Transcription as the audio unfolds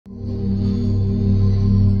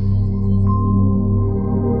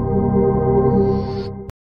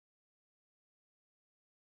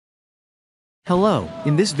Hello,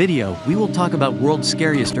 in this video, we will talk about world's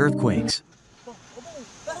scariest earthquakes.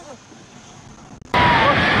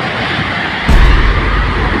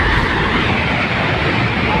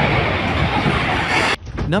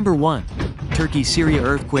 Number 1. Turkey Syria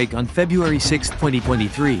earthquake on February 6,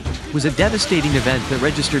 2023, was a devastating event that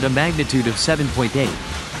registered a magnitude of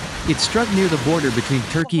 7.8. It struck near the border between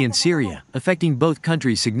Turkey and Syria, affecting both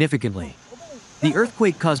countries significantly. The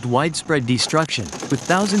earthquake caused widespread destruction, with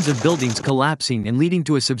thousands of buildings collapsing and leading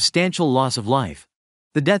to a substantial loss of life.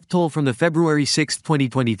 The death toll from the February 6,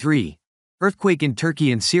 2023, earthquake in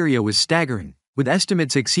Turkey and Syria was staggering, with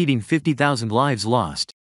estimates exceeding 50,000 lives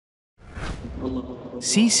lost.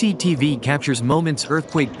 CCTV captures moments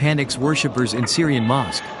earthquake panics worshippers in Syrian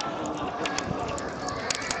mosque.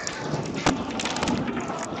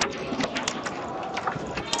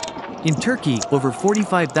 In Turkey, over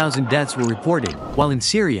 45,000 deaths were reported, while in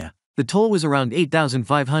Syria, the toll was around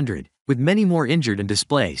 8,500, with many more injured and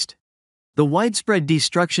displaced. The widespread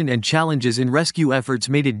destruction and challenges in rescue efforts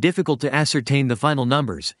made it difficult to ascertain the final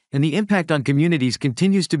numbers, and the impact on communities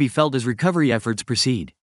continues to be felt as recovery efforts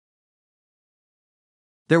proceed.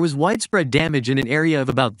 There was widespread damage in an area of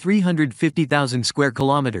about 350,000 square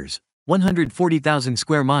kilometers, 140,000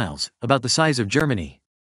 square miles, about the size of Germany.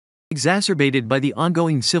 Exacerbated by the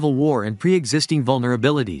ongoing civil war and pre-existing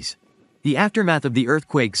vulnerabilities. The aftermath of the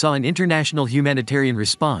earthquake saw an international humanitarian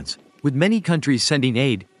response, with many countries sending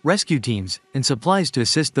aid, rescue teams, and supplies to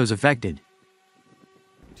assist those affected.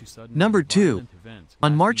 Number 2.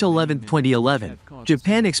 On March 11, 2011,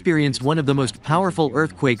 Japan experienced one of the most powerful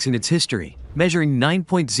earthquakes in its history, measuring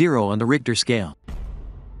 9.0 on the Richter scale.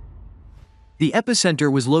 The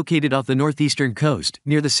epicenter was located off the northeastern coast,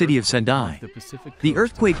 near the city of Sendai. The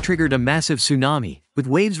earthquake triggered a massive tsunami, with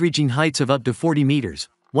waves reaching heights of up to 40 meters,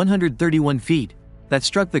 131 feet, that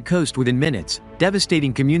struck the coast within minutes,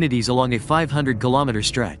 devastating communities along a 500-kilometer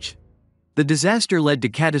stretch. The disaster led to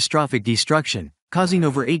catastrophic destruction, causing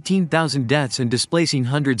over 18,000 deaths and displacing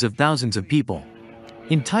hundreds of thousands of people.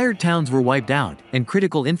 Entire towns were wiped out, and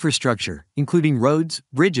critical infrastructure, including roads,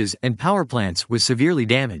 bridges, and power plants, was severely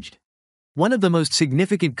damaged. One of the most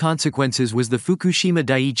significant consequences was the Fukushima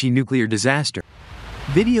Daiichi nuclear disaster.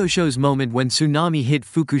 Video shows moment when tsunami hit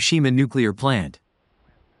Fukushima nuclear plant,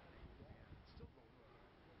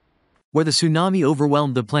 where the tsunami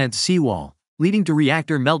overwhelmed the plant's seawall, leading to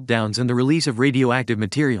reactor meltdowns and the release of radioactive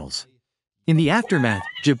materials. In the aftermath,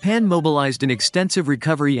 Japan mobilized an extensive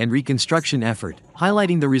recovery and reconstruction effort,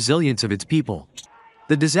 highlighting the resilience of its people.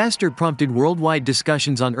 The disaster prompted worldwide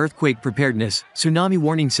discussions on earthquake preparedness, tsunami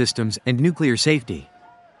warning systems, and nuclear safety.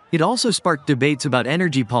 It also sparked debates about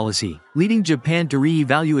energy policy, leading Japan to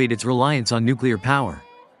re-evaluate its reliance on nuclear power.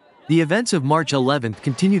 The events of March 11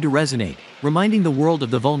 continue to resonate, reminding the world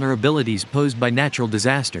of the vulnerabilities posed by natural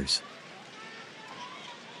disasters.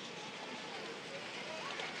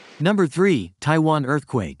 Number 3. Taiwan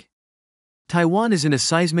earthquake. Taiwan is in a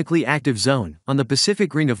seismically active zone, on the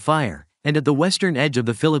Pacific Ring of Fire, and at the western edge of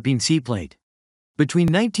the Philippine Sea Plate. Between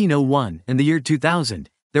 1901 and the year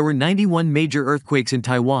 2000, there were 91 major earthquakes in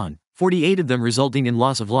Taiwan, 48 of them resulting in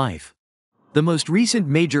loss of life. The most recent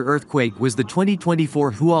major earthquake was the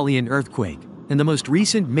 2024 Hualien earthquake, and the most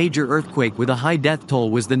recent major earthquake with a high death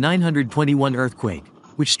toll was the 921 earthquake,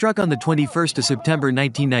 which struck on the 21st of September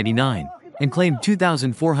 1999, and claimed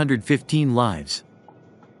 2,415 lives.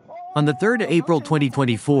 On the 3rd of April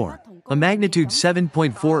 2024, a magnitude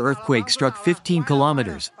 7.4 earthquake struck 15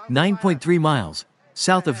 kilometers, 9.3 miles,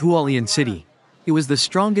 south of Hualien City. It was the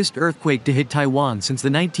strongest earthquake to hit Taiwan since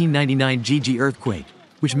the 1999 Jeju earthquake,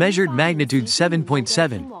 which measured magnitude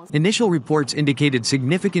 7.7. Initial reports indicated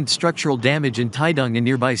significant structural damage in Taidong and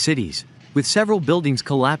nearby cities, with several buildings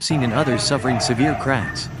collapsing and others suffering severe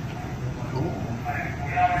cracks.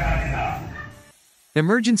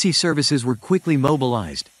 Emergency services were quickly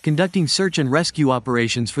mobilized, conducting search and rescue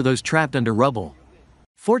operations for those trapped under rubble.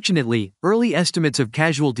 Fortunately, early estimates of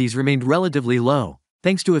casualties remained relatively low,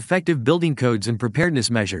 thanks to effective building codes and preparedness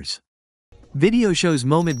measures. Video shows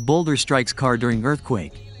moment boulder strikes car during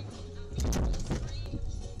earthquake.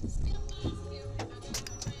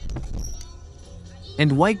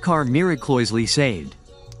 And white car miraculously saved.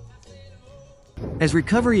 As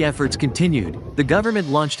recovery efforts continued, the government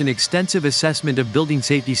launched an extensive assessment of building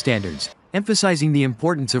safety standards, emphasizing the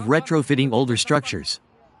importance of retrofitting older structures.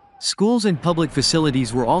 Schools and public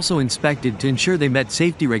facilities were also inspected to ensure they met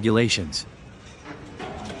safety regulations.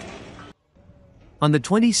 On the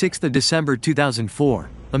 26th of December 2004,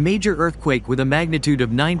 a major earthquake with a magnitude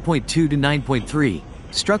of 9.2 to 9.3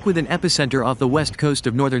 struck with an epicenter off the west coast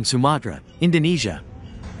of northern Sumatra, Indonesia.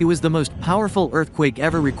 It was the most powerful earthquake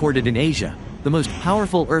ever recorded in Asia, the most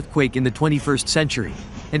powerful earthquake in the 21st century,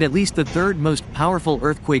 and at least the third most powerful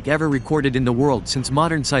earthquake ever recorded in the world since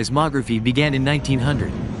modern seismography began in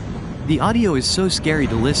 1900. The audio is so scary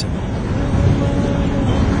to listen.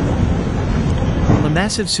 A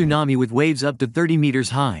massive tsunami with waves up to 30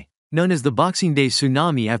 meters high, known as the Boxing Day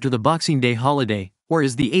tsunami after the Boxing Day holiday, or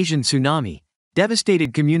as the Asian tsunami,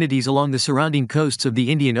 devastated communities along the surrounding coasts of the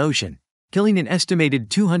Indian Ocean, killing an estimated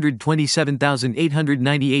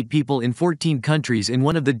 227,898 people in 14 countries in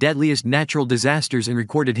one of the deadliest natural disasters in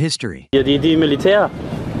recorded history.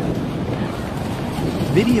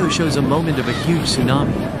 Video shows a moment of a huge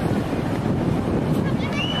tsunami.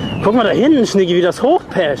 Guck mal da hinten, Schnicki, wie das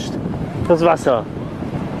hochpescht, das Wasser.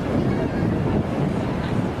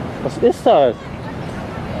 Was ist das?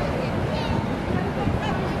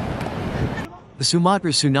 The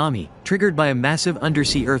Sumatra tsunami, triggered by a massive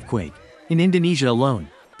undersea earthquake. In Indonesia alone,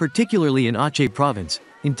 particularly in Aceh province,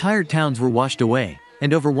 entire towns were washed away,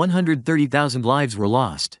 and over 130,000 lives were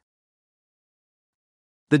lost.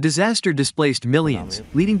 The disaster displaced millions,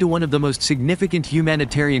 leading to one of the most significant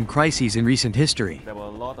humanitarian crises in recent history.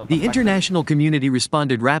 The international community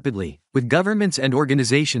responded rapidly, with governments and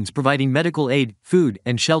organizations providing medical aid, food,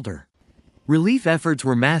 and shelter. Relief efforts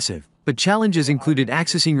were massive, but challenges included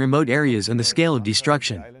accessing remote areas and the scale of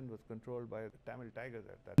destruction.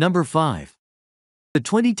 Number 5. The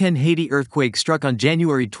 2010 Haiti earthquake struck on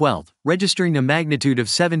January 12, registering a magnitude of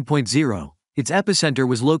 7.0. Its epicenter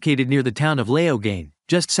was located near the town of Léogâne,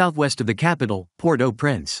 just southwest of the capital,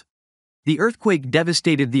 Port-au-Prince. The earthquake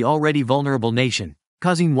devastated the already vulnerable nation,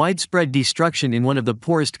 causing widespread destruction in one of the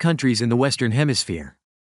poorest countries in the Western Hemisphere.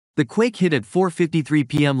 The quake hit at 4:53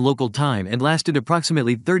 p.m. local time and lasted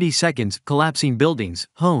approximately 30 seconds, collapsing buildings,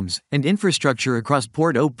 homes, and infrastructure across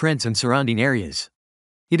Port-au-Prince and surrounding areas.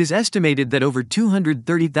 It is estimated that over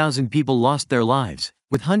 230,000 people lost their lives,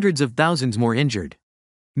 with hundreds of thousands more injured.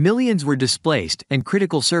 Millions were displaced, and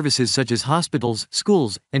critical services such as hospitals,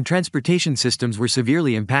 schools, and transportation systems were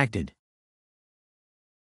severely impacted.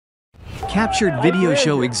 Captured video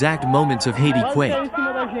show exact moments of Haiti quake.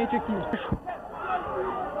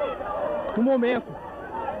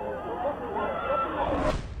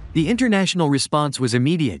 The international response was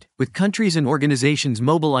immediate, with countries and organizations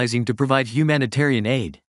mobilizing to provide humanitarian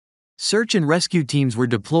aid. Search and rescue teams were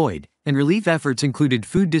deployed, and relief efforts included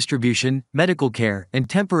food distribution, medical care, and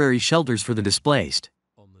temporary shelters for the displaced.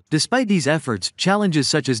 Despite these efforts, challenges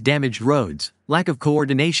such as damaged roads, lack of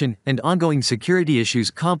coordination, and ongoing security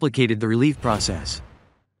issues complicated the relief process.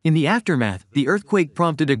 In the aftermath, the earthquake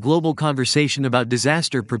prompted a global conversation about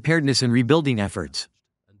disaster preparedness and rebuilding efforts.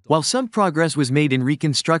 While some progress was made in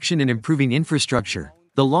reconstruction and improving infrastructure,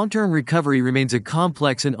 the long-term recovery remains a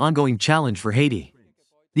complex and ongoing challenge for Haiti.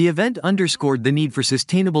 The event underscored the need for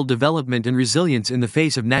sustainable development and resilience in the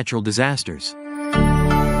face of natural disasters.